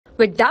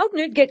With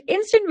Doubtnut, get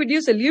instant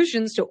video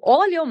solutions to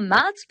all your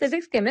maths,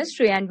 physics,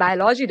 chemistry, and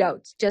biology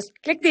doubts. Just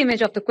click the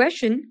image of the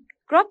question,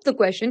 crop the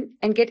question,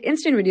 and get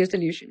instant video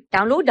solution.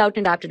 Download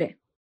Doubtnut app today.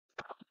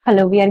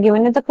 Hello, we are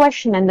given with the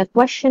question, and the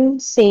question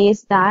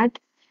says that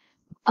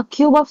a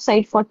cube of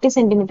side 40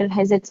 centimeter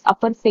has its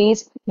upper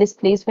face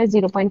displaced by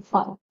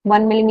 0.1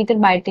 millimeter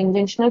by a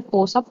tangential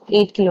force of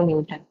 8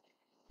 kilonewton.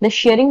 The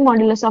shearing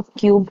modulus of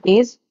cube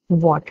is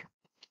what?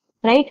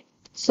 Right?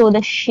 So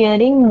the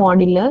shearing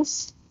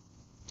modulus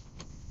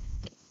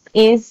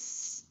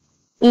is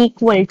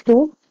equal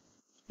to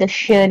the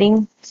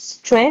shearing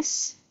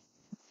stress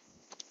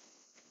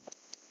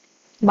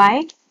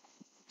by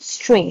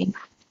strain.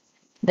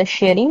 The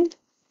shearing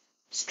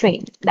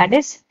strain, that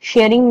is,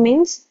 shearing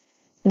means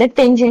the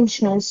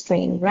tangential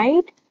strain,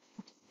 right?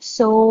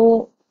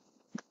 So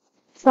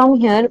from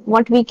here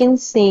what we can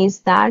say is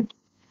that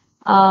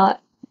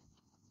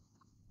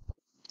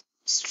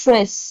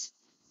stress,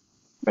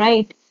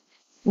 right,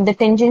 the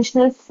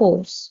tangential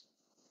force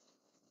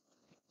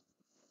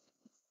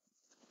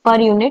per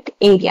unit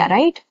area,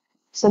 right?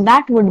 So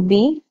that would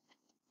be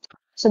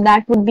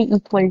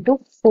equal to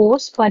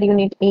force per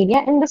unit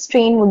area, and the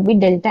strain would be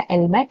delta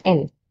L by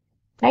L,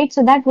 right?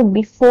 So that would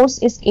be force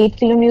is 8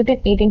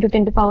 kilonewton, 8 into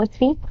 10 to the power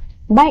 3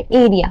 by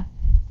area,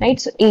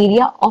 right? So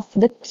area of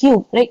the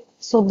cube, right?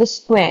 So the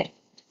square.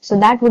 So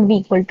that would be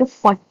equal to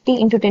 40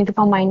 into 10 to the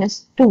power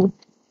minus 2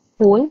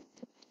 whole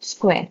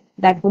square.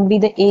 That would be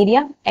the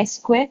area S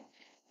square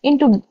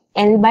into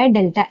L by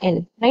delta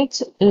L, right?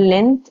 So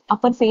length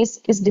upper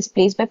face is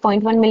displaced by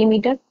 0.1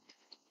 millimeter.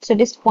 So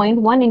it is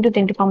 0.1 into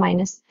 10 to the power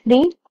minus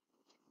 3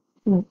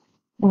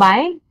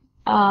 by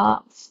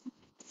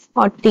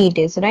 40 it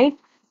is, right?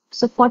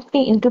 So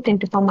 40 into 10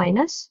 to the power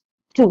minus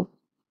 2,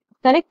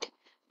 correct?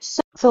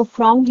 So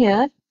from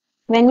here,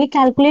 when we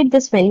calculate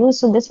this value,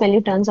 so this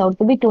value turns out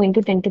to be 2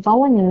 into 10 to the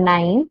power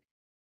 9,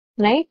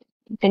 right?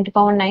 10 to the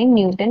power 9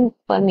 Newton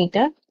per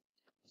meter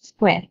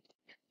square.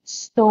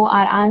 So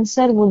our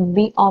answer would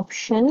be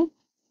option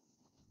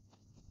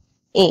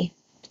A.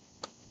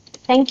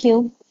 Thank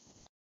you.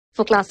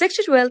 For class 6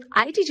 to 12,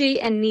 IIT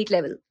JEE and NEET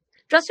level.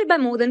 Trusted by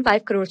more than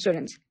 5 crore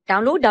students.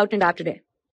 Download Doubtnut app today.